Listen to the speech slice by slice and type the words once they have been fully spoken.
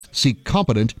seek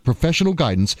competent professional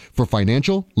guidance for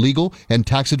financial, legal, and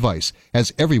tax advice,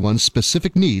 as everyone's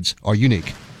specific needs are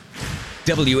unique.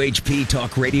 WHP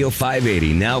Talk Radio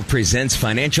 580 now presents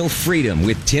Financial Freedom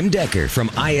with Tim Decker from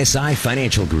ISI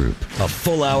Financial Group. A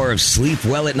full hour of sleep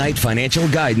well at night financial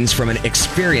guidance from an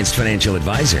experienced financial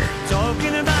advisor.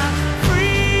 Talking about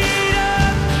freedom.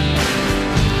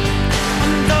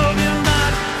 I'm talking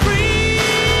about freedom.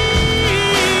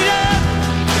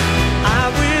 I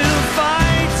will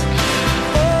fight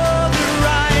for the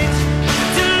right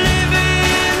to live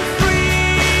in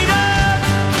freedom.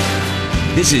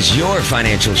 This is your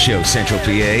financial show, Central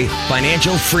PA.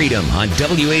 Financial Freedom on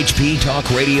WHP Talk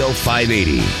Radio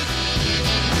 580.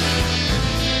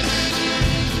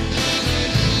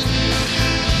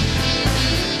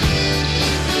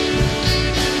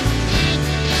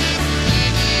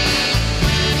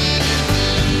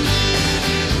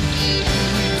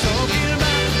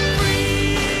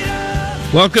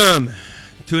 Welcome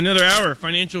to another hour of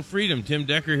Financial Freedom. Tim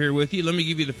Decker here with you. Let me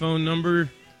give you the phone number.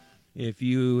 If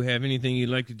you have anything you'd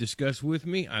like to discuss with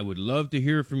me, I would love to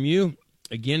hear from you.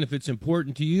 Again, if it's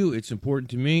important to you, it's important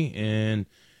to me. And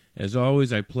as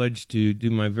always, I pledge to do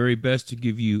my very best to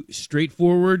give you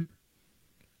straightforward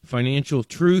financial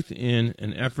truth in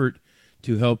an effort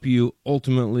to help you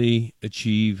ultimately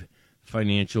achieve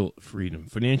financial freedom.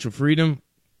 Financial freedom,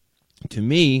 to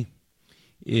me,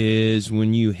 is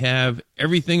when you have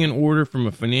everything in order from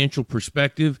a financial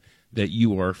perspective, that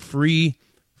you are free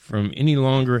from any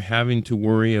longer having to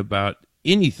worry about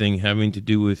anything having to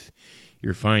do with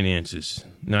your finances,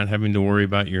 not having to worry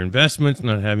about your investments,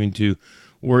 not having to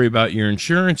worry about your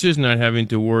insurances, not having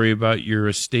to worry about your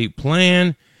estate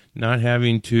plan, not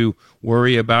having to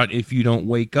worry about if you don't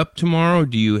wake up tomorrow,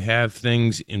 do you have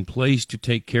things in place to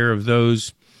take care of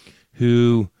those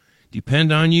who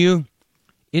depend on you?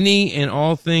 Any and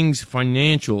all things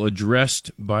financial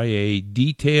addressed by a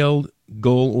detailed,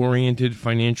 goal-oriented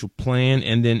financial plan,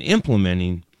 and then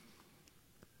implementing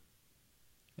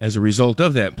as a result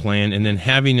of that plan, and then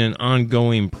having an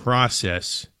ongoing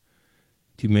process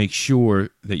to make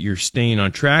sure that you're staying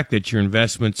on track, that your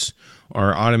investments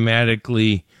are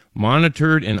automatically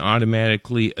monitored and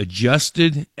automatically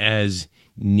adjusted as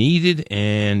needed,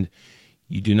 and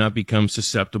you do not become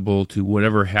susceptible to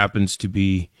whatever happens to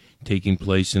be taking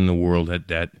place in the world at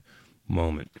that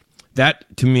moment. That,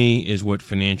 to me, is what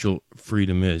financial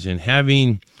freedom is. And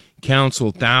having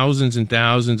counseled thousands and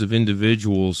thousands of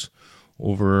individuals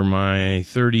over my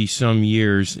 30-some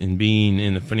years in being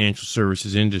in the financial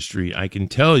services industry, I can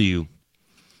tell you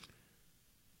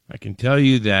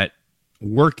that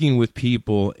working with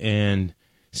people and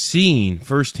seeing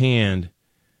firsthand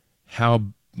how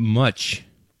much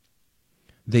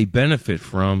they benefit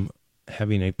from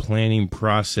having a planning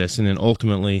process and then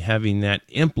ultimately having that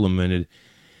implemented,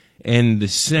 and the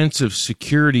sense of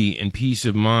security and peace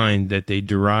of mind that they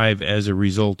derive as a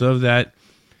result of that,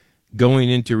 going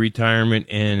into retirement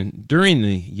and during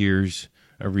the years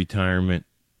of retirement,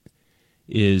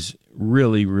 is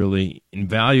really, really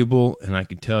invaluable, and I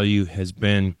can tell you has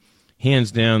been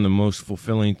hands down the most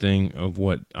fulfilling thing of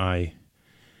what I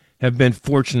have been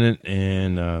fortunate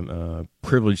and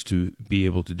privileged to be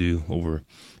able to do over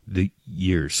the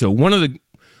years. So one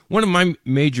of my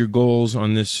major goals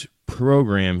on this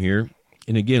program here,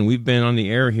 and again, we've been on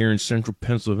the air here in central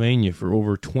Pennsylvania for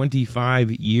over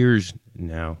 25 years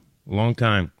now, a long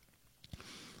time.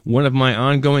 One of my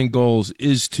ongoing goals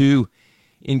is to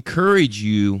encourage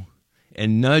you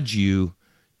and nudge you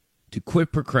to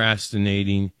quit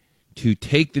procrastinating, to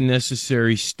take the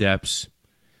necessary steps,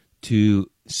 to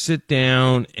sit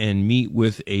down and meet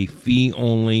with a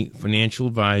fee-only financial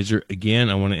advisor. Again,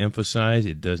 I want to emphasize,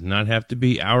 it does not have to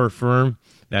be our firm.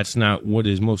 That's not what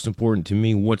is most important to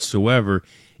me whatsoever.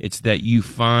 It's that you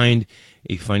find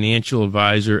a financial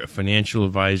advisor, a financial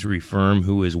advisory firm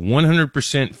who is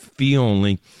 100%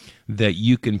 fee-only, that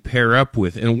you can pair up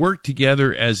with and work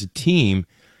together as a team,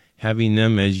 having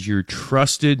them as your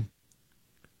trusted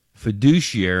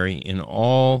fiduciary in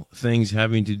all things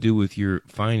having to do with your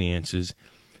finances,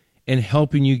 and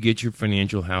helping you get your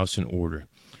financial house in order.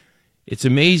 It's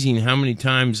amazing how many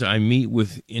times I meet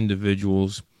with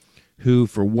individuals who,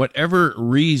 for whatever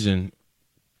reason,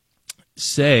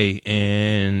 say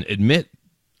and admit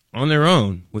on their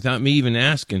own, without me even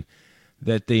asking,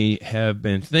 that they have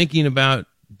been thinking about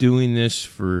doing this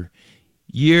for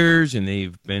years, and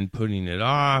they've been putting it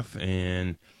off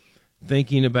and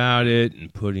thinking about it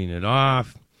and putting it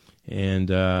off. And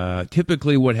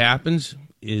typically what happens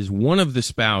is one of the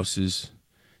spouses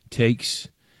takes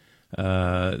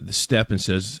the step and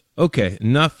says, okay,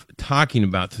 enough talking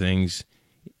about things.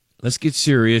 Let's get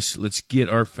serious. Let's get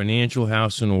our financial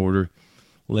house in order.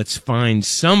 let's find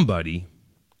somebody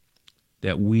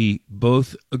that we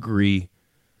both agree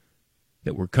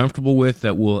that we're comfortable with,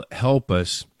 that will help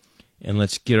us, and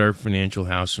let's get our financial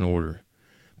house in order.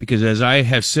 Because as I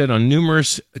have said on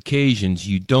numerous occasions,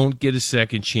 you don't get a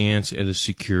second chance at a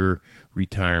secure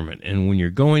retirement. And when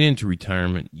you're going into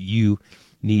retirement, you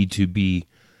need to be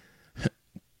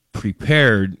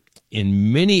prepared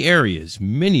in many areas,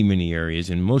 many areas,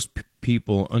 and most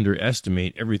people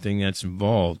underestimate everything that's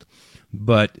involved.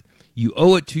 But you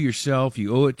owe it to yourself,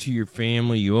 you owe it to your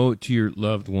family, you owe it to your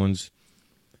loved ones.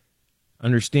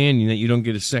 Understanding that you don't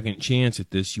get a second chance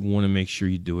at this, you want to make sure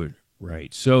you do it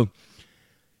right. So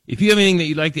if you have anything that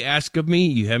you'd like to ask of me,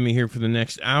 you have me here for the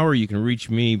next hour. You can reach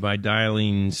me by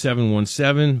dialing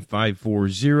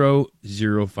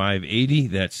 717-540-0580.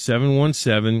 That's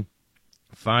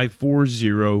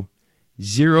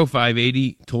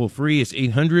 717-540-0580. Toll free. It's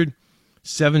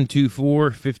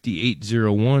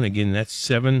 800-724-5801. Again, that's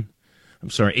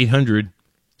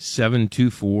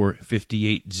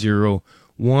 800-724-5801.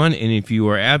 And if you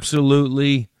are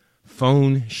absolutely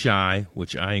phone shy,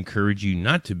 which I encourage you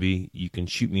not to be, you can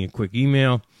shoot me a quick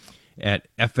email at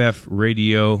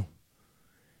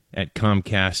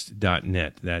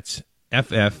ffradio@comcast.net. That's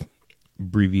FF,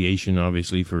 abbreviation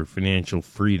obviously for financial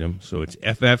freedom. So it's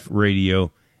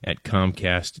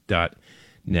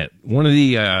ffradio@comcast.net. One of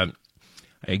the, I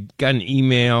got an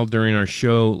email during our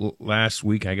show last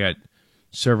week. I got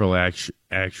several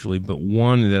actually, but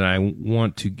one that I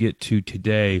want to get to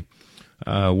today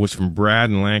was from Brad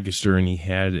in Lancaster, and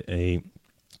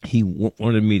he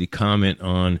wanted me to comment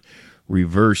on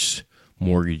reverse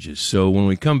mortgages. So when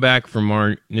we come back from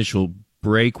our initial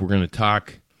break, we're going to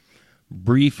talk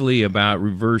briefly about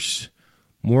reverse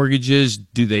mortgages.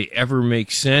 Do they ever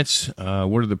make sense?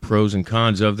 What are the pros and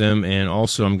cons of them? And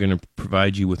also I'm going to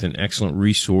provide you with an excellent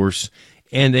resource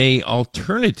and a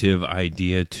alternative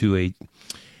idea to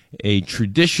a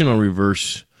traditional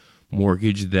reverse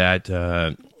mortgage that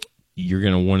you're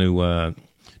going to want to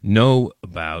know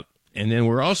about. And then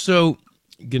we're also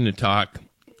going to talk,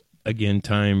 again,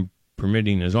 time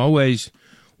permitting as always,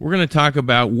 we're going to talk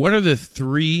about what are the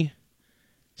 3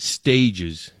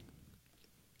 stages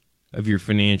of your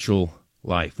financial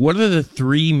life. What are the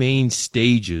 3 main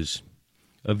stages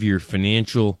of your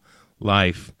financial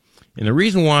life? And the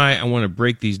reason why I want to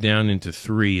break these down into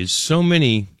 3 is so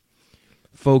many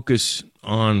focus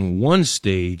on one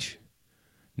stage,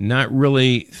 not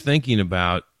really thinking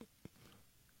about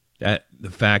that the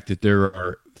fact that there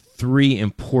are 3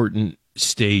 important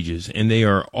stages, and they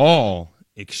are all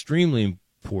extremely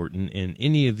important, and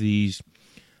any of these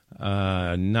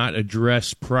not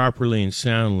addressed properly and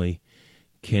soundly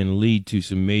can lead to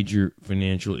some major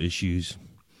financial issues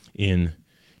in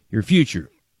your future.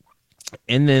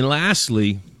 And then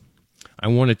lastly, I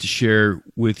wanted to share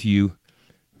with you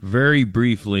very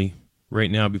briefly right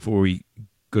now before we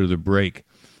go to the break.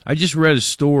 I just read a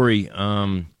story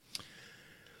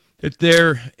that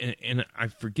there, and I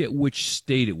forget which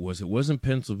state it was. It wasn't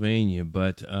Pennsylvania,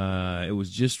 but it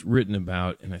was just written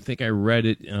about, and I think I read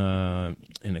it in a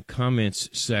comments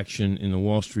section in the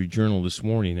Wall Street Journal this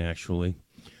morning, actually,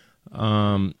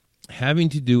 having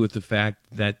to do with the fact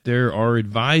that there are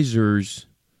advisors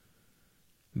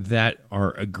that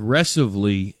are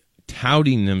aggressively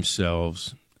touting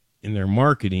themselves in their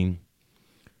marketing,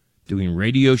 doing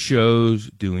radio shows,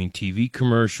 doing TV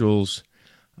commercials,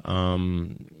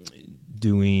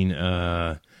 doing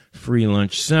free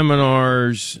lunch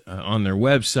seminars on their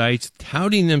websites,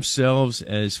 touting themselves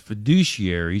as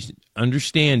fiduciaries,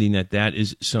 understanding that that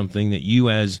is something that you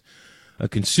as a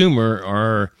consumer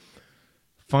are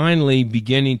finally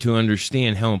beginning to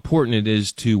understand how important it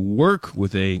is to work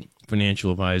with a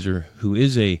financial advisor who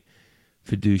is a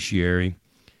fiduciary.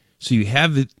 So you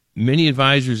have many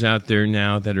advisors out there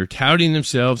now that are touting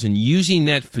themselves and using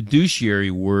that fiduciary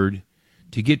word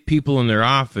to get people in their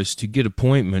office to get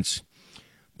appointments.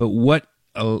 But what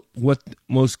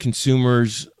most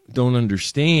consumers don't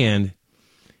understand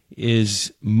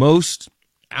is most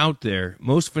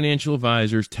financial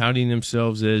advisors touting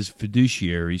themselves as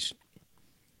fiduciaries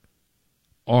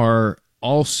are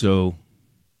also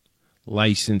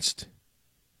licensed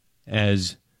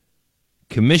as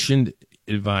commissioned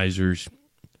advisors,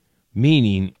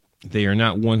 meaning they are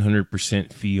not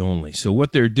 100% fee only. So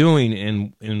what they're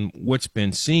doing and what's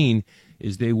been seen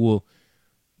is they will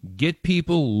get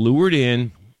people lured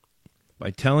in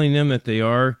by telling them that they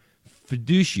are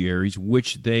fiduciaries,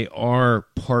 which they are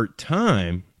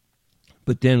part-time,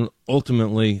 but then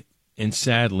ultimately and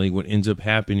sadly what ends up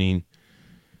happening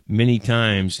many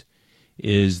times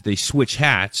is they switch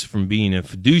hats from being a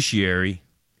fiduciary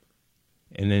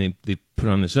and then they put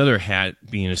on this other hat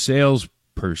being a sales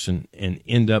person and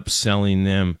end up selling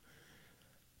them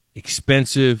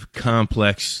expensive,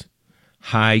 complex,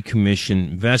 high commission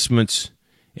investments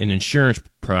and insurance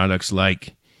products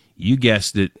like, you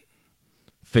guessed it,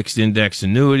 fixed index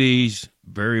annuities,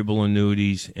 variable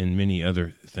annuities, and many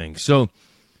other things. So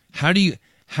how do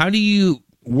you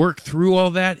work through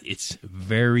all that? It's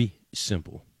very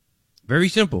simple. Very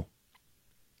simple.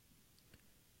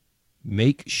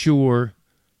 Make sure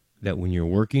that when you're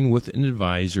working with an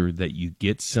advisor that you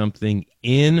get something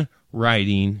in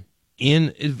writing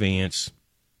in advance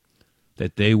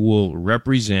that they will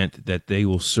represent, that they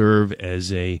will serve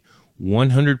as a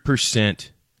 100%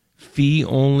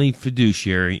 fee-only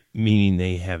fiduciary, meaning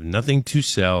they have nothing to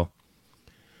sell,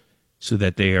 so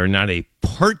that they are not a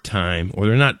part-time, or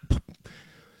they're not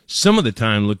some of the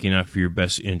time looking out for your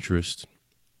best interest,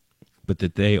 but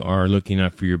that they are looking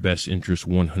out for your best interest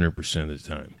 100% of the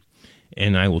time.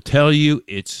 And I will tell you,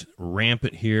 it's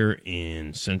rampant here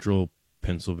in central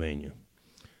Pennsylvania.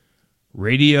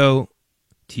 Radio,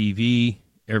 TV,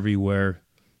 everywhere.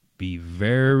 Be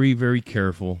very, very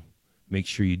careful. Make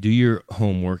sure you do your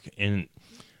homework. And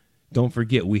don't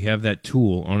forget, we have that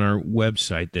tool on our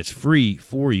website that's free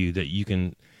for you that you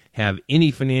can have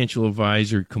any financial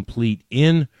advisor complete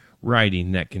in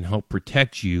writing that can help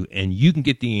protect you. And you can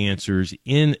get the answers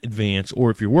in advance.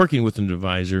 Or if you're working with an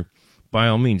advisor, by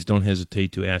all means, don't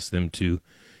hesitate to ask them to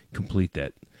complete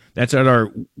that. That's at our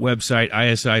website,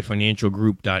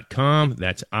 isifinancialgroup.com.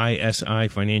 That's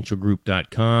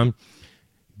isifinancialgroup.com.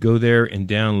 Go there and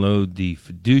download the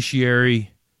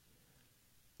fiduciary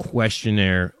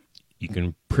questionnaire. You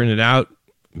can print it out,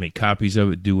 make copies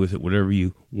of it, do with it whatever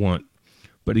you want.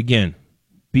 But again,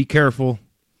 be careful,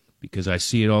 because I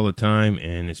see it all the time,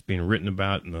 and it's being written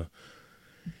about in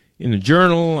the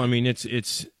journal. I mean,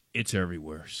 it's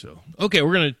everywhere. So, okay,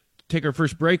 we're going to take our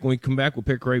first break. When we come back, we'll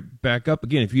pick right back up.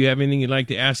 Again, if you have anything you'd like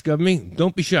to ask of me,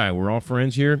 don't be shy. We're all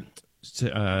friends here.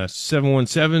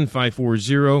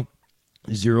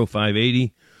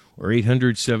 717-540-0580 or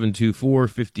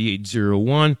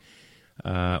 800-724-5801.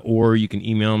 Or you can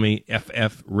email me,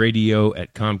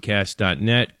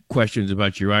 ffradio@comcast.net. Questions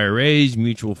about your IRAs,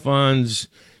 mutual funds,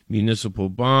 municipal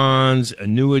bonds,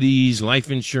 annuities,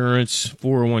 life insurance,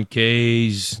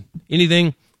 401ks,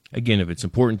 anything. Again, if it's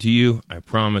important to you, I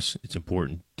promise it's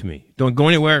important to me. Don't go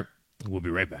anywhere. We'll be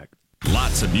right back.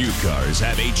 Lots of new cars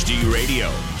have HD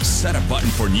radio. Set a button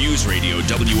for News Radio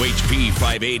WHP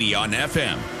 580 on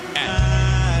FM.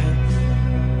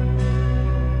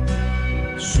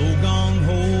 So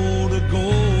gung-ho to go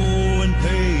and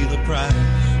pay the price.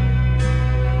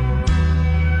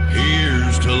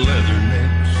 Here's to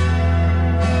leathernecks,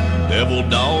 devil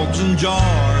dogs, and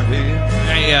jarheads.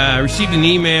 I received an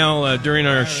email during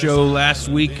our show last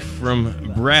week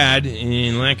from Brad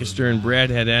in Lancaster, and Brad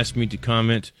had asked me to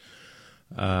comment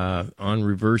on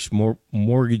reverse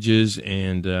mortgages,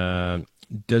 and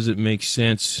does it make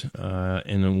sense,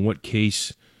 and in what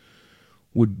case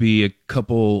would be a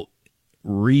couple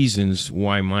reasons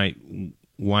why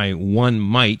one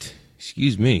might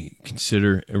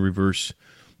consider a reverse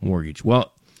mortgage.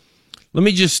 Well, let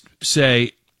me just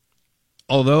say,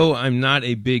 although I'm not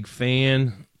a big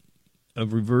fan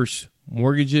of reverse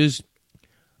mortgages,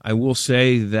 I will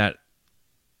say that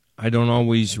I don't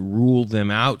always rule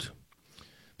them out.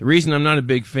 The reason I'm not a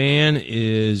big fan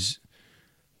is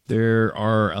there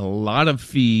are a lot of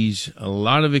fees, a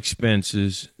lot of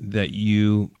expenses that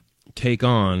you take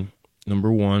on,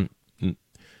 number one.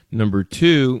 Number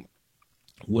two,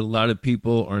 what a lot of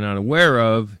people are not aware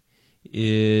of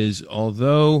is,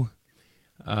 although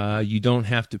you don't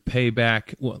have to pay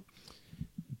back, well,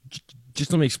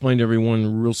 just let me explain to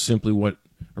everyone real simply what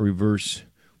a reverse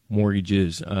mortgage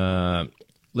is.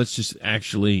 Let's just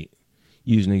actually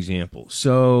use an example.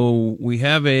 So we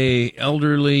have a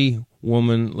elderly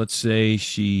woman, let's say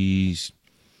she's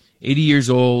 80 years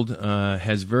old,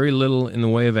 has very little in the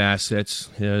way of assets,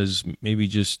 has maybe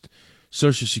just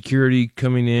Social Security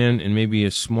coming in and maybe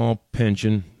a small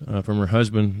pension from her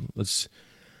husband, let's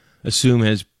assume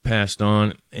has passed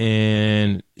on,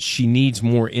 and she needs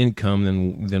more income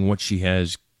than what she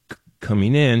has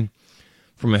coming in.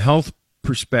 From a health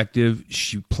perspective,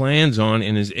 she plans on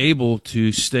and is able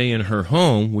to stay in her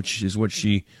home, which is what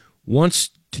she wants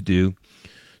to do.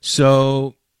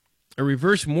 So a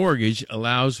reverse mortgage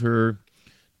allows her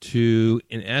to,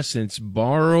 in essence,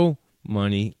 borrow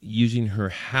money using her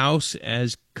house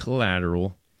as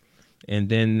collateral, and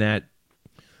then that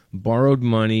borrowed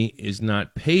money is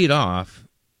not paid off.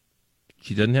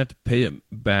 She doesn't have to pay it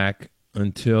back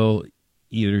until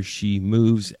either she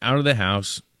moves out of the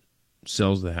house,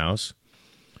 sells the house,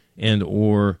 and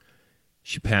or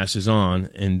she passes on,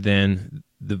 and then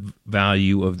the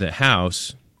value of the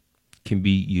house can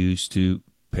be used to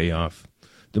pay off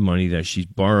the money that she's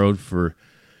borrowed for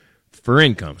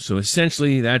income. So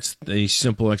essentially, that's a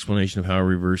simple explanation of how a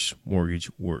reverse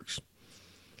mortgage works.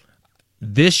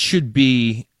 This should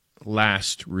be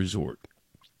last resort.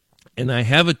 And I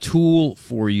have a tool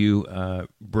for you,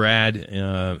 Brad,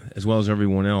 as well as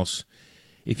everyone else.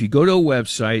 If you go to a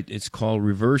website, it's called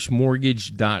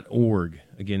reversemortgage.org.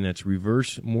 Again, that's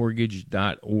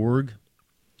reversemortgage.org.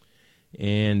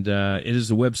 And it is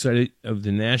the website of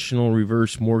the National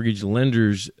Reverse Mortgage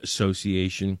Lenders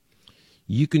Association.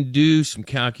 You can do some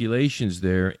calculations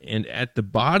there, and at the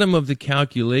bottom of the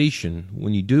calculation,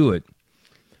 when you do it,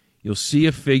 you'll see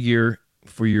a figure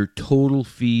for your total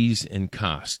fees and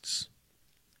costs,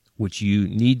 which you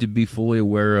need to be fully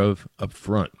aware of up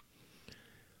front.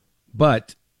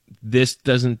 But this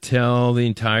doesn't tell the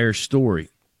entire story.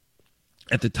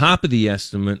 At the top of the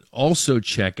estimate, also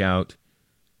check out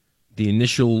the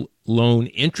initial loan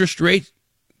interest rate,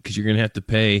 because you're going to have to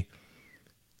pay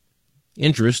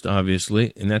interest,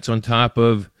 obviously, and that's on top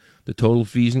of the total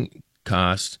fees and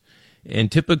costs.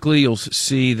 And typically you'll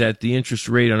see that the interest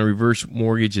rate on a reverse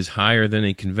mortgage is higher than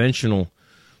a conventional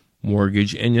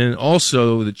mortgage, and then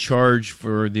also the charge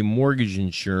for the mortgage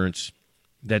insurance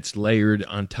that's layered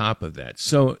on top of that.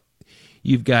 So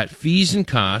you've got fees and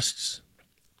costs,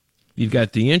 you've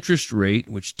got the interest rate,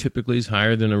 which typically is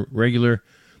higher than a regular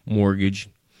mortgage,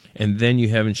 and then you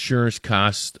have insurance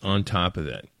costs on top of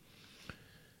that.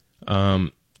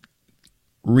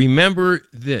 Remember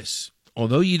this: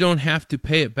 although you don't have to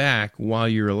pay it back while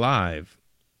you're alive,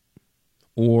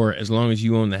 or as long as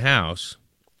you own the house,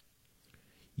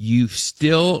 you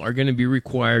still are going to be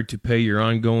required to pay your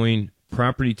ongoing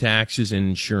property taxes and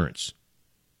insurance,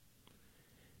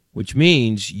 which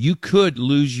means you could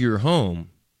lose your home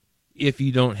if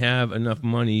you don't have enough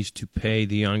monies to pay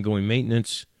the ongoing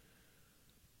maintenance,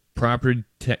 property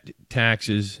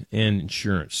taxes, and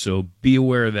insurance. So be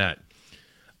aware of that.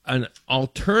 An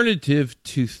alternative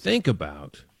to think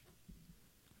about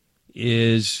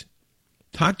is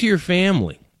talk to your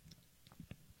family.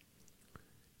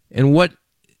 And what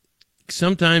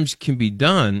sometimes can be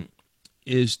done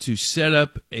is to set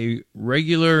up a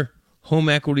regular home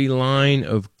equity line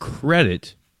of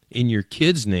credit in your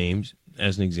kids' names,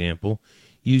 as an example,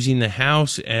 using the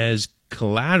house as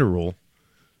collateral.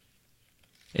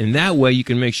 And that way you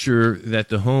can make sure that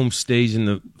the home stays in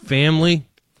the family,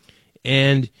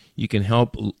 and you can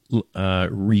help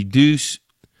reduce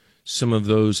some of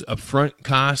those upfront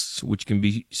costs, which can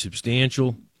be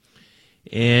substantial.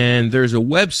 And there's a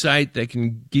website that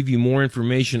can give you more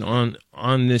information on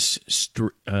this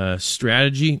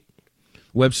strategy.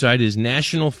 Website is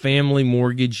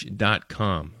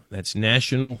nationalfamilymortgage.com. That's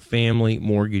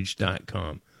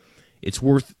nationalfamilymortgage.com. It's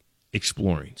worth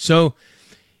exploring. So,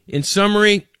 in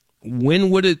summary, when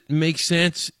would it make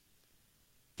sense?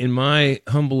 In my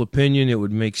humble opinion, it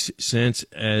would make sense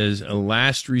as a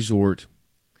last resort,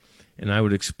 and I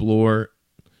would explore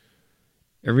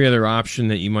every other option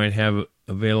that you might have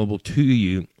available to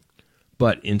you.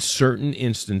 But in certain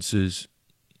instances,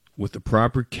 with the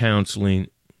proper counseling,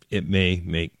 it may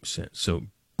make sense. So,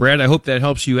 Brad, I hope that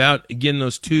helps you out. Again,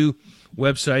 those two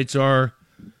websites are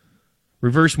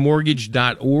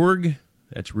reversemortgage.org.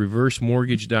 That's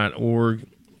reversemortgage.org.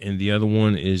 And the other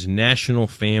one is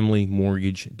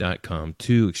nationalfamilymortgage.com.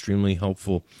 Two extremely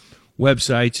helpful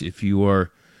websites if you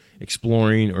are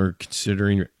exploring or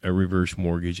considering a reverse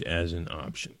mortgage as an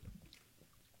option.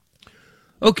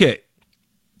 Okay,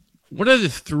 what are the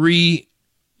three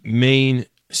main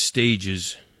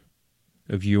stages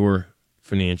of your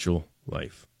financial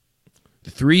life? The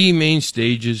three main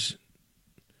stages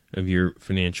of your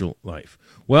financial life.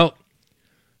 Well,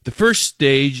 the first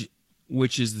stage,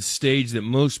 which is the stage that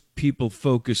most people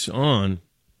focus on,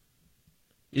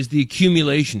 is the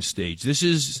accumulation stage. This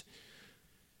is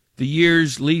the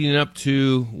years leading up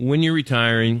to when you're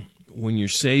retiring, when you're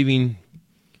saving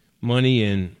money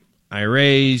in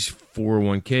IRAs,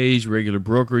 401ks, regular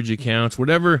brokerage accounts,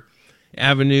 whatever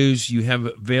avenues you have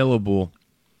available,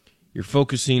 you're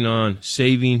focusing on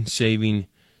saving.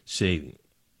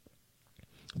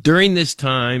 During this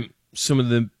time, some of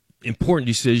the important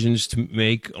decisions to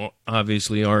make,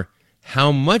 obviously, are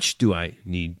how much do I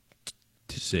need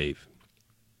to save?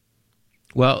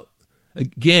 Well,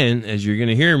 again, as you're going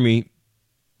to hear me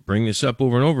bring this up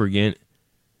over and over again,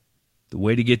 the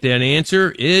way to get that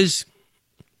answer is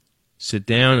sit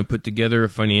down and put together a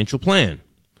financial plan.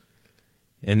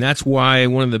 And that's why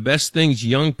one of the best things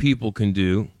young people can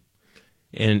do,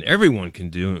 and everyone can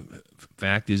do, in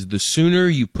fact, is the sooner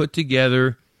you put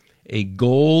together a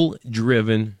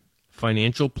goal-driven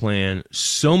financial plan,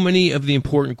 so many of the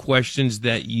important questions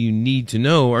that you need to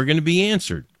know are going to be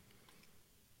answered.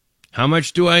 How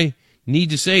much do I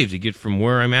need to save to get from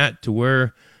where I'm at to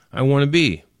where I want to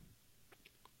be?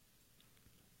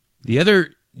 The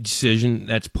other decision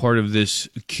that's part of this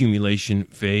accumulation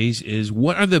phase is,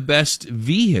 what are the best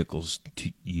vehicles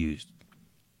to use?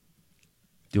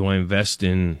 Do I invest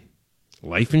in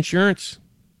life insurance?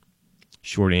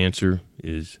 Short answer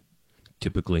is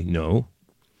typically no.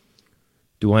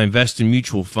 Do I invest in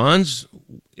mutual funds?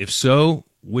 If so,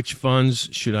 which funds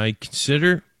should I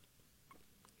consider?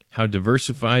 How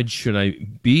diversified should I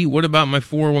be? What about my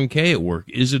 401k at work?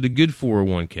 Is it a good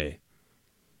 401k?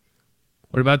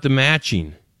 What about the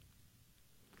matching?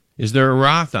 Is there a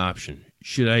Roth option?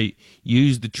 Should I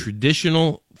use the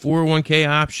traditional 401k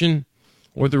option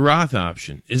or the Roth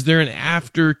option? Is there an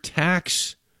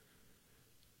after-tax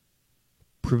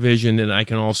provision that I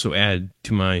can also add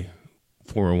to my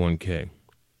 401k?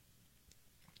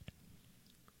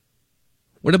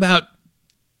 What about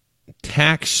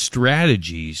tax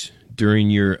strategies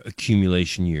during your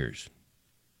accumulation years?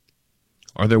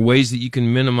 Are there ways that you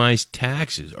can minimize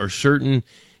taxes? Are certain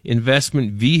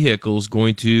investment vehicles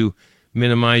going to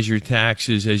minimize your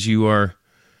taxes as you are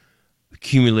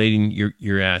accumulating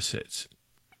your assets?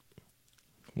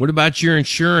 What about your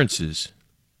insurances?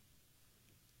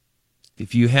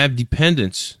 If you have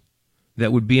dependents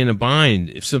that would be in a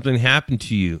bind if something happened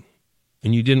to you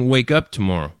and you didn't wake up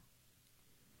tomorrow,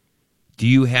 do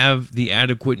you have the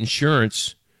adequate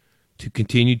insurance to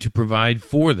continue to provide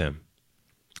for them?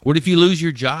 What if you lose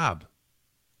your job?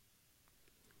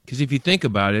 Because if you think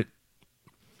about it,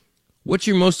 what's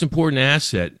your most important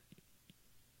asset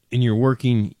in your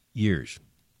working years?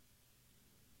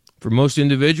 For most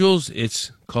individuals,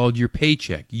 it's called your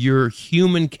paycheck, your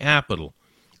human capital,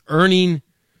 earning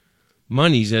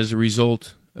monies as a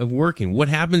result of working. What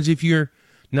happens if you're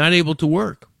not able to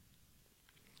work?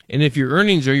 And if your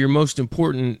earnings are your most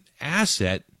important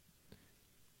asset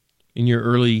in your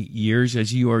early years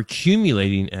as you are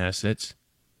accumulating assets,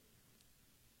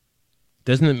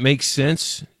 doesn't it make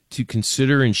sense to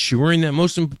consider insuring that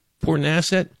most important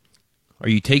asset? Are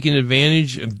you taking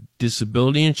advantage of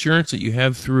disability insurance that you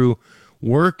have through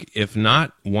work? If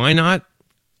not, why not?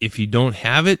 If you don't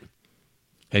have it,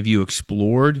 have you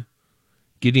explored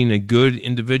getting a good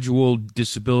individual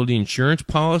disability insurance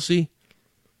policy?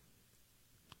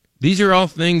 These are all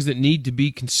things that need to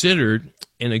be considered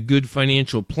in a good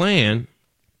financial plan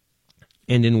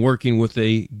and in working with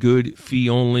a good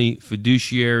fee-only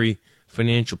fiduciary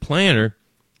financial planner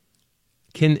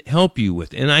can help you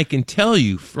with. And I can tell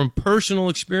you from personal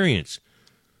experience,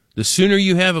 the sooner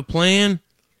you have a plan,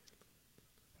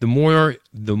 the more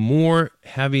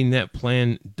having that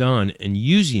plan done and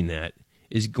using that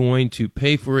is going to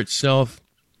pay for itself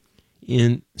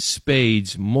in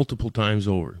spades multiple times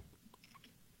over.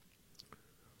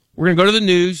 We're going to go to the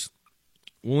news.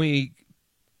 When we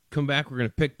come back, we're going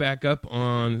to pick back up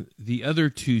on the other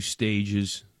two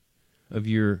stages of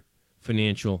your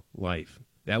financial life.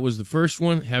 That was the first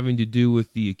one, having to do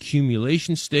with the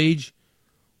accumulation stage.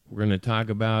 We're going to talk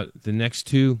about the next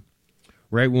two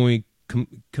right when we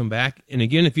come back. And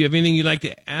again, if you have anything you'd like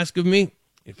to ask of me,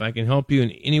 if I can help you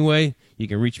in any way, you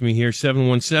can reach me here,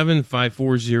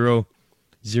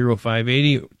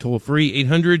 717-540-0580, toll free,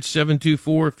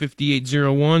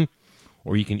 800-724-5801,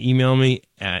 or you can email me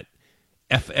at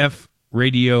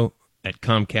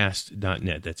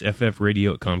ffradio@comcast.net. That's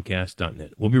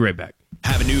ffradio@comcast.net. We'll be right back.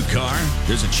 Have a new car?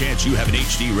 There's a chance you have an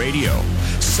HD radio.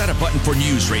 Set a button for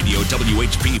News Radio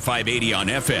WHP 580 on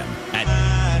FM at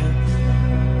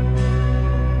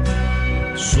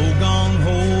So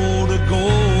gung-ho to go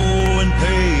and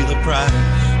pay the price.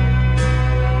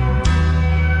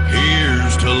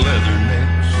 Here's to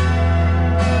leathernecks,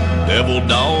 devil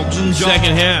dogs and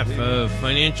Second half of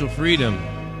Financial Freedom.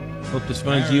 Hope this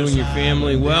finds you and your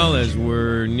family well as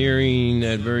we're nearing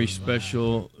that very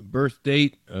special birth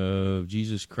date of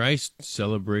Jesus Christ,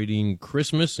 celebrating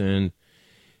Christmas, and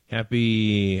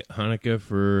happy Hanukkah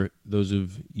for those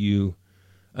of you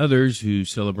others who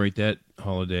celebrate that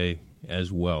holiday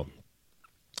as well.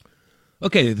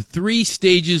 Okay, the three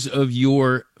stages of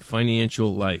your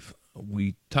financial life.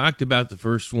 We talked about the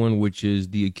first one, which is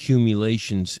the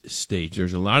accumulations stage.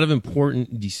 There's a lot of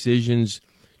important decisions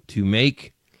to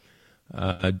make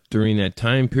during that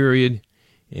time period,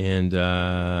 and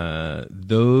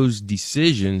those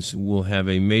decisions will have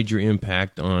a major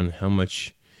impact on how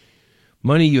much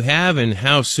money you have and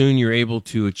how soon you're able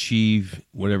to achieve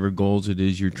whatever goals it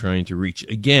is you're trying to reach.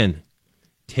 Again,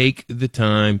 take the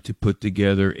time to put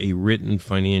together a written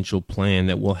financial plan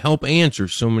that will help answer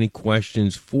so many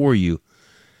questions for you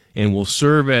and will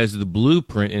serve as the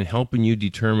blueprint in helping you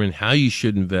determine how you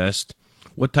should invest,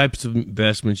 what types of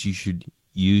investments you should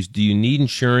use. Do you need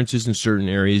insurances in certain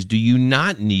areas? Do you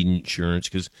not need insurance?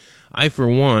 Because I, for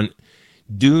one,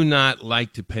 do not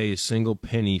like to pay a single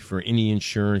penny for any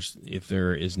insurance if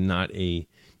there is not a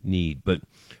need. But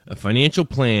a financial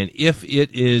plan, if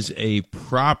it is a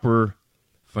proper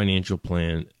financial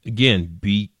plan, again,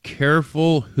 be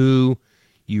careful who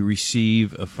you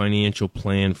receive a financial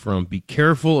plan from. Be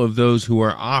careful of those who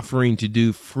are offering to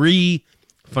do free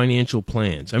financial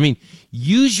plans. I mean,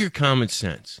 use your common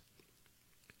sense.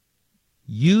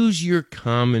 Use your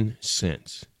common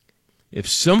sense. If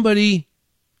somebody,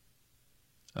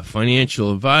 a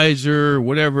financial advisor,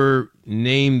 whatever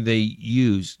name they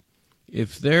use,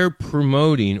 if they're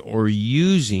promoting or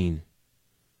using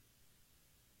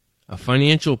a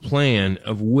financial plan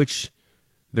of which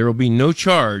there will be no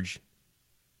charge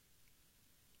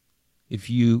if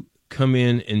you come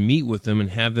in and meet with them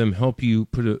and have them help you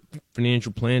put a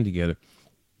financial plan together,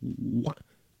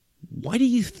 why do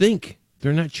you think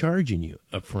they're not charging you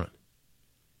up front?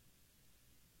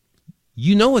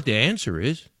 You know what the answer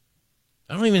is.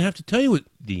 I don't even have to tell you what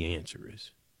the answer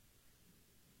is.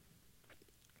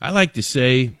 I like to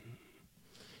say,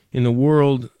 in the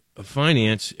world of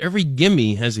finance, every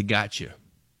gimme has a gotcha.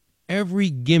 Every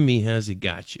gimme has a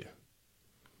gotcha.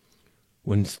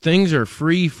 When things are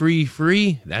free,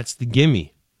 that's the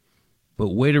gimme.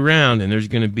 But wait around and there's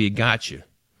going to be a gotcha.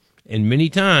 And many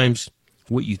times,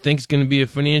 what you think is going to be a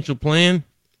financial plan,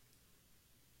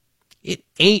 it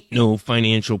ain't no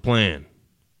financial plan.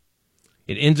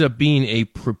 It ends up being a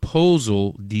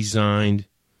proposal designed,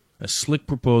 a slick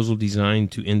proposal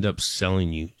designed to end up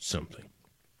selling you something.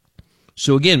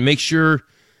 So again, make sure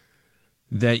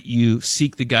that you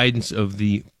seek the guidance of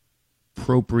the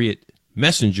appropriate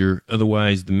messenger,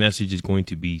 otherwise the message is going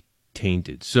to be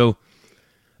tainted. So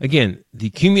again, the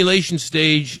accumulation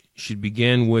stage should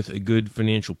begin with a good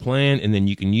financial plan, and then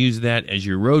you can use that as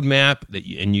your roadmap,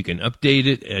 and you can update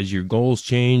it as your goals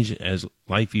change, as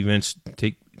life events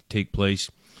take place,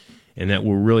 and that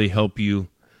will really help you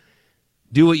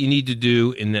do what you need to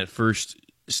do in that first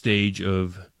stage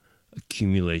of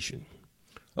accumulation.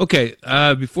 Okay,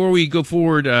 before we go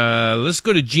forward, let's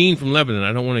go to Jean from Lebanon.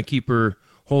 I don't want to keep her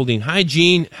holding. Hi,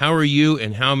 Jean. How are you,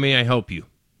 and how may I help you?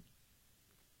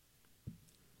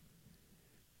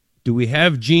 Do we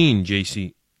have Jean,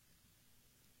 JC?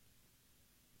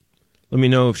 Let me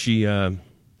know if she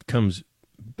comes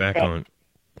back on.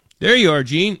 There you are,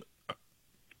 Jean.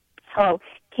 Hello.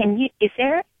 Is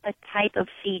there a type of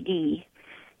CD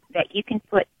that you can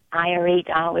put IRA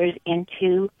dollars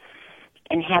into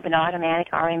and have an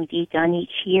automatic RMD done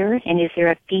each year? And is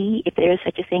there a fee if there is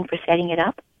such a thing for setting it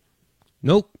up?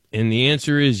 Nope. And the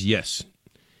answer is yes.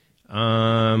 If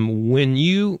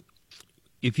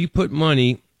you put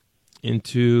money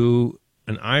into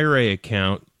an IRA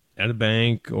account at a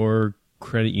bank or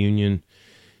credit union,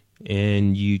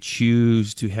 and you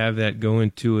choose to have that go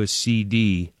into a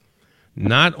CD,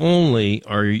 not only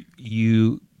are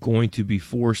you going to be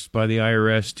forced by the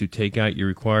IRS to take out your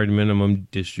required minimum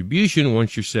distribution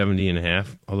once you're 70 and a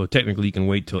half, although technically you can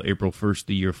wait till April 1st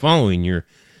the year following your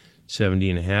 70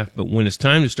 and a half, but when it's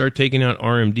time to start taking out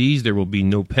RMDs, there will be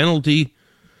no penalty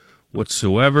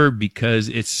whatsoever because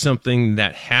it's something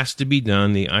that has to be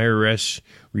done. The IRS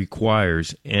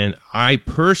requires, and I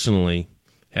personally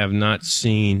have not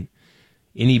seen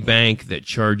any bank that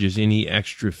charges any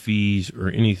extra fees or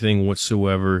anything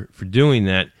whatsoever for doing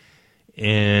that,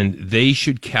 and they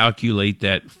should calculate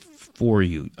that for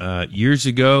you. Years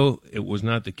ago, it was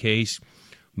not the case,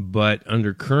 but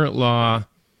under current law,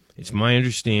 it's my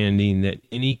understanding that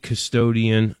any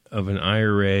custodian of an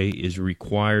IRA is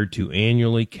required to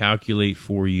annually calculate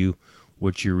for you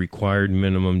what your required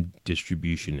minimum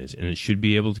distribution is, and it should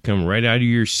be able to come right out of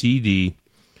your CD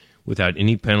without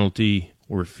any penalty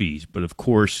or fees. But of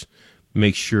course,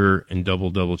 make sure and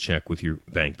double check with your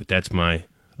bank. But that's my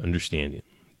understanding.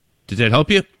 Does that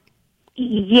help you?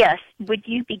 Yes. Would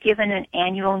you be given an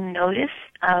annual notice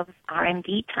of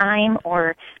RMD time,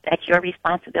 or that's your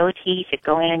responsibility to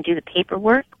go in and do the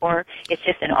paperwork, or it's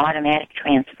just an automatic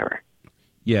transfer?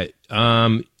 Yeah,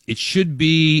 it should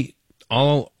be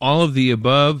all of the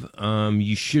above.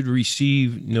 You should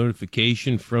receive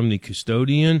notification from the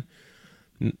custodian,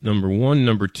 number one.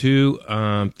 Number two,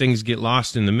 things get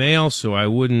lost in the mail, so I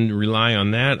wouldn't rely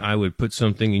on that. I would put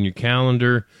something in your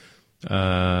calendar.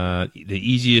 The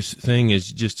easiest thing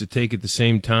is just to take it the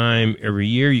same time every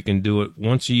year. You can do it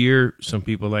once a year. Some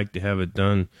people like to have it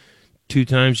done 2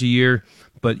 times a year.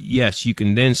 But yes, you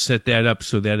can then set that up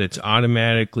so that it's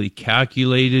automatically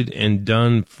calculated and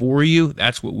done for you.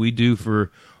 That's what we do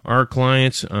for our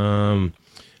clients, and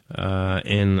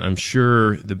I'm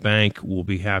sure the bank will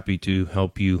be happy to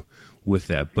help you with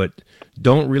that. But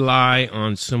don't rely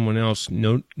on someone else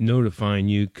notifying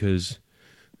you, because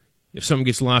if something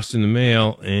gets lost in the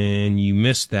mail and you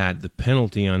miss that, the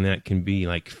penalty on that can be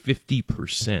like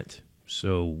 50%.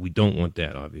 So we don't want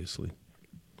that, obviously.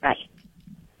 Right.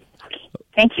 Okay.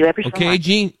 Thank you ever so much. Okay,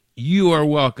 Gene, you are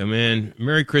welcome, and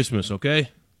Merry Christmas, okay?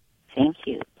 Thank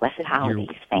you. Blessed holidays.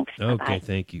 Thanks. Okay, Bye-bye.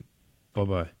 thank you.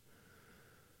 Bye-bye.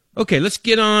 Okay, let's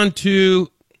get on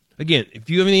to, again, if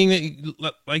you have anything that you'd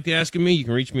like to ask of me, you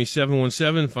can reach me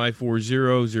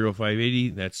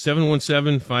 717-540-0580. That's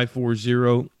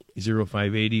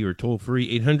 717-540-0580, or toll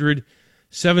free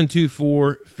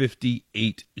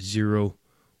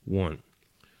 800-724-5801.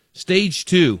 Stage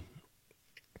 2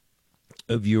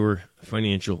 of your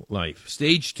financial life.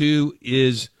 Stage 2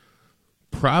 is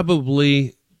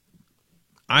probably,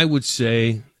 I would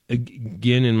say,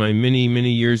 again, in my many,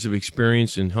 many years of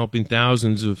experience in helping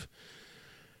thousands of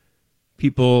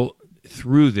people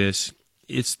through this,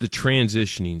 it's the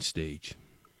transitioning stage.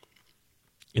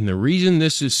 And the reason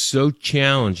this is so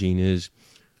challenging is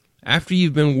after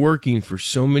you've been working for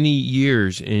so many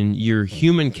years and your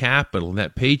human capital,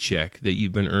 that paycheck that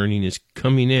you've been earning, is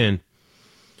coming in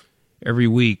every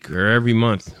week or every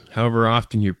month, however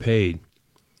often you're paid,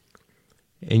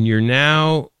 and you're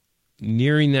now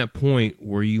nearing that point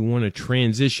where you want to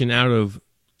transition out of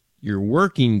your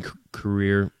working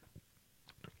career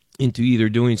into either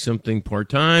doing something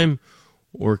part-time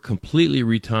or completely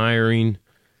retiring,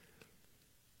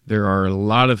 there are a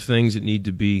lot of things that need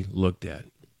to be looked at.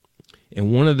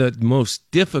 And one of the most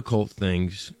difficult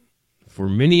things for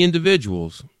many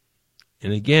individuals,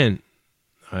 and again,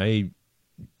 I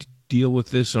deal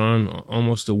with this on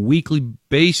almost a weekly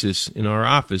basis in our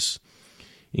office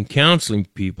in counseling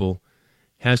people,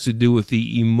 has to do with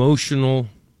the emotional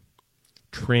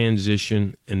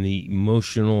transition and the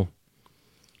emotional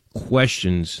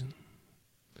questions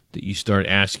that you start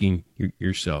asking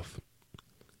yourself.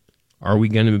 Are we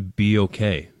going to be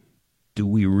okay? Do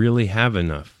we really have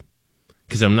enough?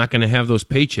 Because I'm not going to have those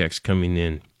paychecks coming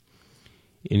in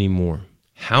anymore.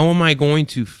 How am I going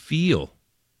to feel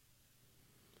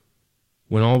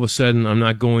when all of a sudden I'm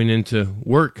not going into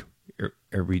work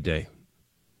every day?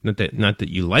 Not that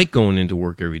you like going into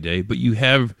work every day, but you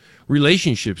have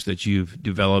relationships that you've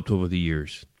developed over the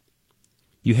years.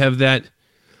 You have that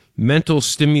mental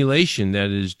stimulation that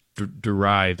is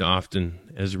derived often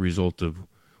as a result of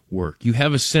work. You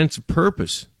have a sense of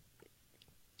purpose.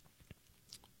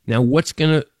 Now, what's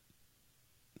going to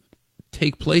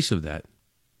take place of that?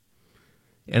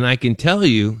 And I can tell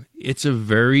you, it's a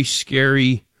very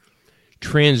scary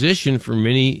transition for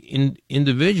many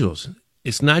individuals.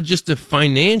 It's not just a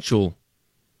financial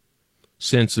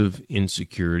sense of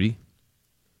insecurity,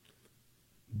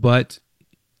 but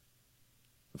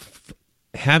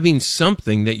having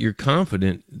something that you're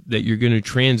confident that you're going to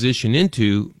transition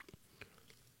into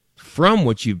from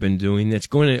what you've been doing that's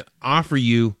going to offer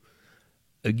you,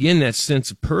 again, that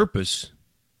sense of purpose,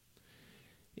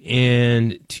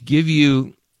 and to give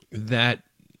you that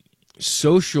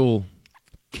social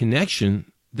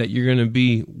connection that you're going to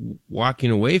be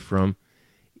walking away from,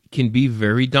 can be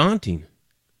very daunting.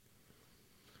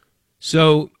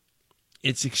 So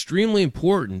it's extremely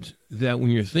important that when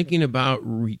you're thinking about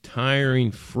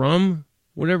retiring from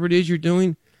whatever it is you're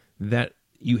doing, that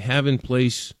you have in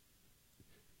place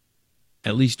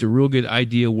at least a real good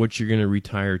idea what you're going to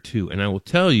retire to. And I will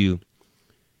tell you,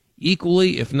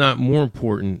 equally, if not more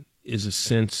important, is a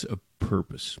sense of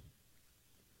purpose.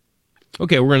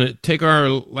 Okay, we're going to take our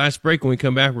last break. When we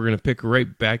come back, we're going to pick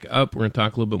right back up. We're going to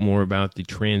talk a little bit more about the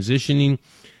transitioning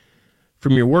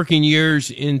from your working years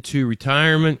into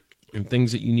retirement and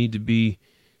things that you need to be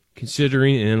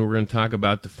considering. And then we're going to talk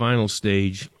about the final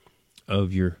stage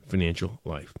of your financial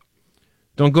life.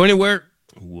 Don't go anywhere.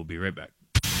 We'll be right back.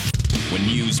 When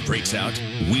news breaks out,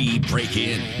 we break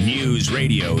in. News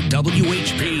Radio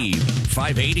WHP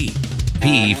 580.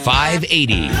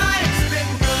 P580.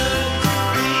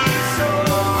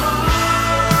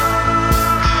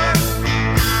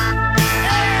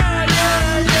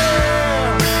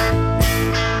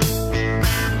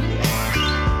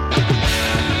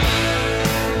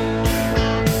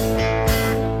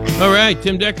 All right,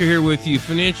 Tim Decker here with you.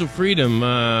 Financial freedom.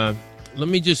 Let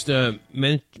me just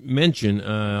mention,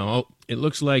 it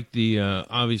looks like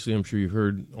obviously I'm sure you've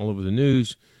heard all over the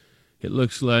news, it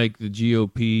looks like the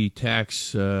GOP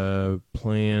tax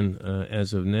plan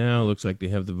as of now, looks like they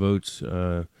have the votes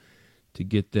to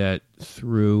get that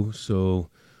through. So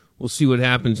we'll see what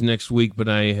happens next week. But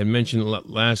I had mentioned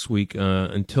last week,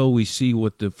 until we see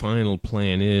what the final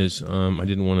plan is, I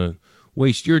didn't want to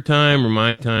waste your time or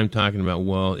my time talking about,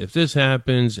 well, if this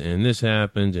happens and this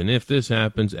happens and if this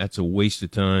happens, that's a waste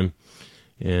of time.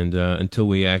 And until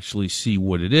we actually see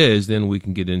what it is, then we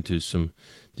can get into some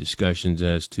discussions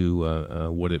as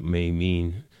to what it may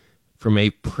mean from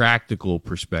a practical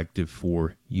perspective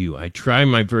for you. I try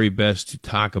my very best to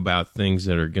talk about things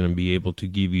that are going to be able to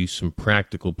give you some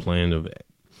practical plan of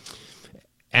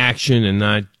action and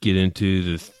not get into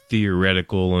the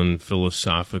theoretical and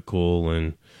philosophical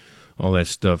and all that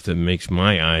stuff that makes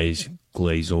my eyes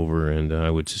glaze over, and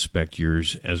I would suspect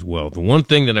yours as well. The one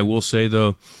thing that I will say,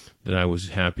 though, that I was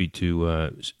happy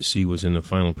to see was in the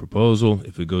final proposal,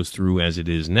 if it goes through as it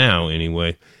is now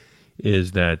anyway,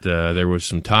 is that there was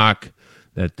some talk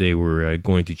that they were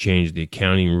going to change the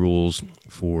accounting rules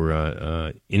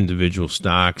for individual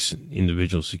stocks,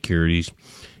 individual securities,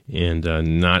 and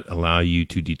not allow you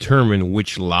to determine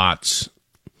which lots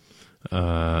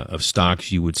of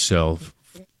stocks you would sell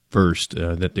first,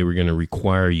 that they were going to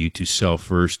require you to sell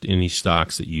first any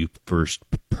stocks that you first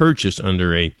purchased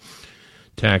under a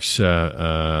tax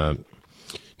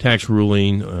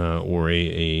ruling or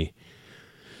a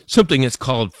something that's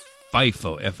called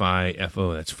FIFO,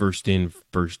 F-I-F-O. That's first in,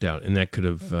 first out, and that could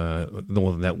have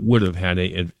that would have had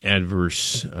an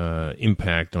adverse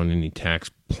impact on any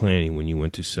tax planning when you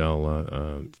went to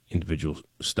sell individual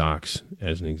stocks,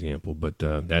 as an example. But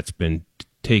that's been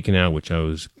taken out, which I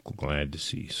was glad to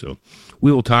see. So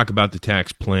we will talk about the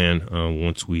tax plan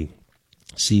once we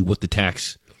see what the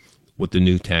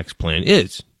new tax plan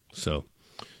is. So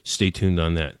stay tuned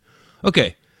on that.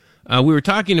 Okay, we were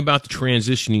talking about the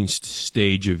transitioning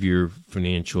stage of your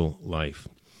financial life.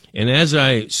 And as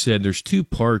I said, there's two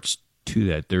parts to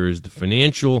that. There is the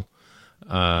financial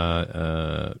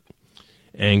angle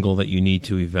that you need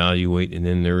to evaluate, and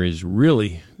then there is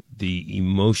really the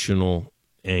emotional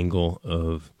angle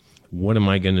of what am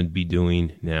I going to be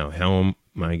doing now? How am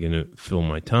I going to fill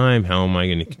my time? How am I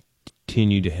going to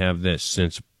continue to have that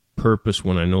sense of purpose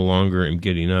when I no longer am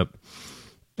getting up,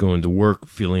 going to work,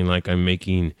 feeling like I'm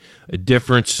making a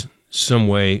difference some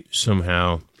way,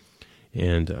 somehow?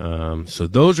 And so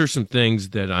those are some things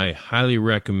that I highly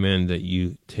recommend that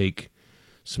you take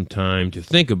some time to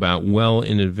think about well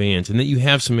in advance and that you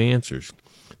have some answers.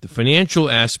 The financial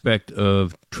aspect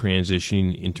of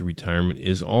transitioning into retirement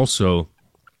is also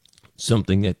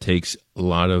something that takes a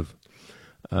lot of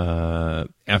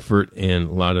effort and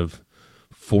a lot of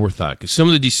forethought. Because some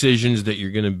of the decisions that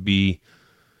you're going to be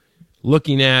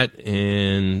looking at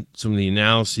and some of the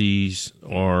analyses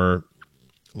are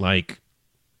like,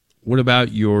 what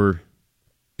about your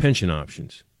pension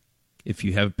options? If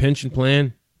you have a pension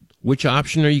plan, which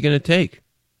option are you going to take?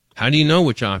 How do you know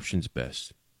which option's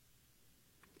best?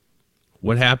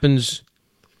 What happens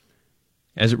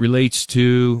as it relates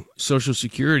to Social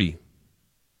Security?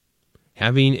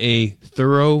 Having a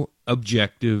thorough,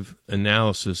 objective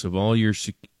analysis of all your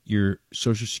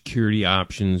Social Security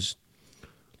options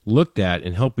looked at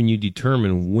and helping you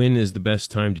determine when is the best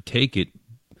time to take it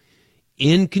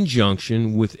in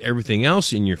conjunction with everything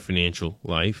else in your financial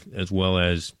life, as well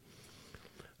as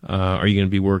are you going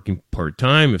to be working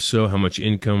part-time? If so, how much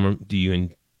income do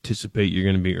you anticipate you're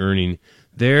going to be earning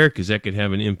there? Because that could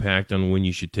have an impact on when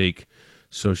you should take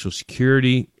Social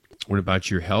Security. What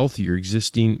about your health, your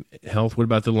existing health? What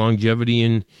about the longevity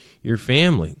in your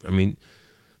family? I mean,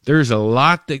 there's a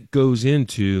lot that goes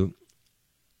into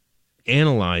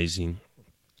analyzing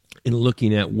and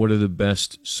looking at what are the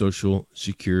best Social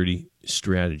Security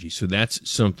strategies. So that's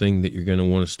something that you're going to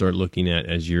want to start looking at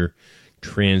as you're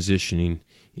transitioning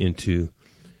into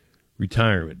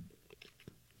retirement.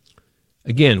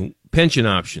 Again, pension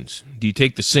options. Do you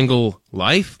take the single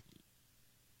life?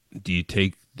 Do you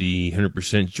take the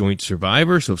 100% joint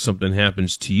survivor? So if something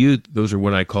happens to you, those are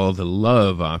what I call the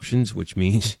love options, which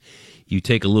means you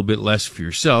take a little bit less for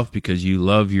yourself because you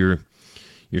love your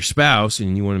spouse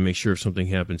and you want to make sure if something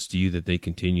happens to you that they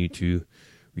continue to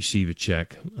receive a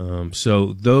check.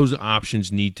 So those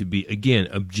options need to be, again,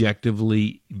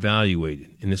 objectively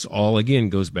evaluated. And this all, again,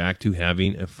 goes back to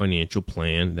having a financial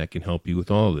plan that can help you with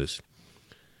all of this.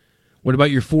 What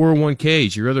about your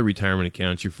 401ks, your other retirement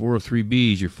accounts, your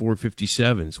 403bs, your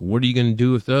 457s? What are you going to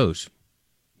do with those?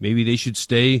 Maybe they should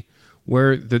stay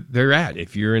where they're at.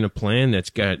 If you're in a plan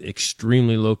that's got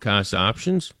extremely low-cost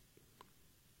options,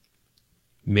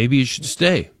 maybe it should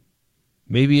stay.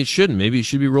 Maybe it shouldn't. Maybe it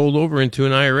should be rolled over into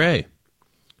an IRA.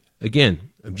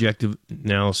 Again, objective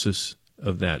analysis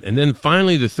of that. And then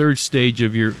finally, the third stage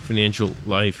of your financial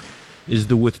life is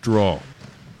the withdrawal.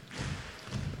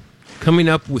 coming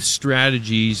up with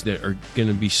strategies that are going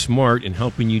to be smart in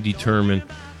helping you determine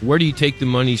where do you take the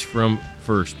monies from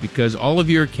first, because all of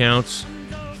your accounts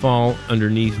fall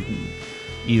underneath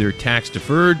either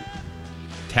tax-deferred,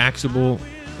 taxable,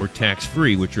 or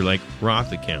tax-free, which are like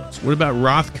Roth accounts. What about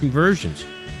Roth conversions?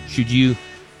 Should you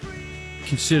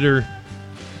consider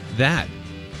that?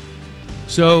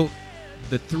 So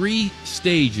the 3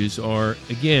 stages are,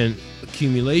 again,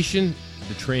 accumulation,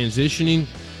 the transitioning,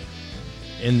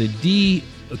 and the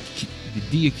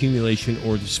deaccumulation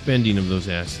or the spending of those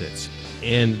assets.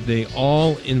 And they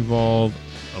all involve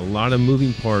a lot of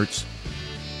moving parts.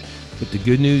 But the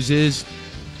good news is,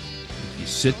 if you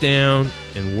sit down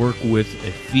and work with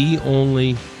a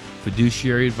fee-only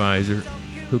fiduciary advisor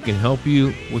who can help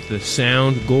you with a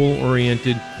sound,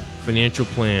 goal-oriented financial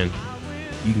plan,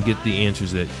 you can get the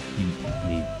answers that you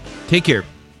need. Take care.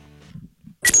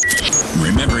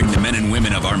 Remembering the men and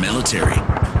women of our military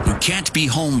who can't be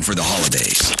home for the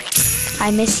holidays.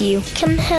 I miss you. Come home.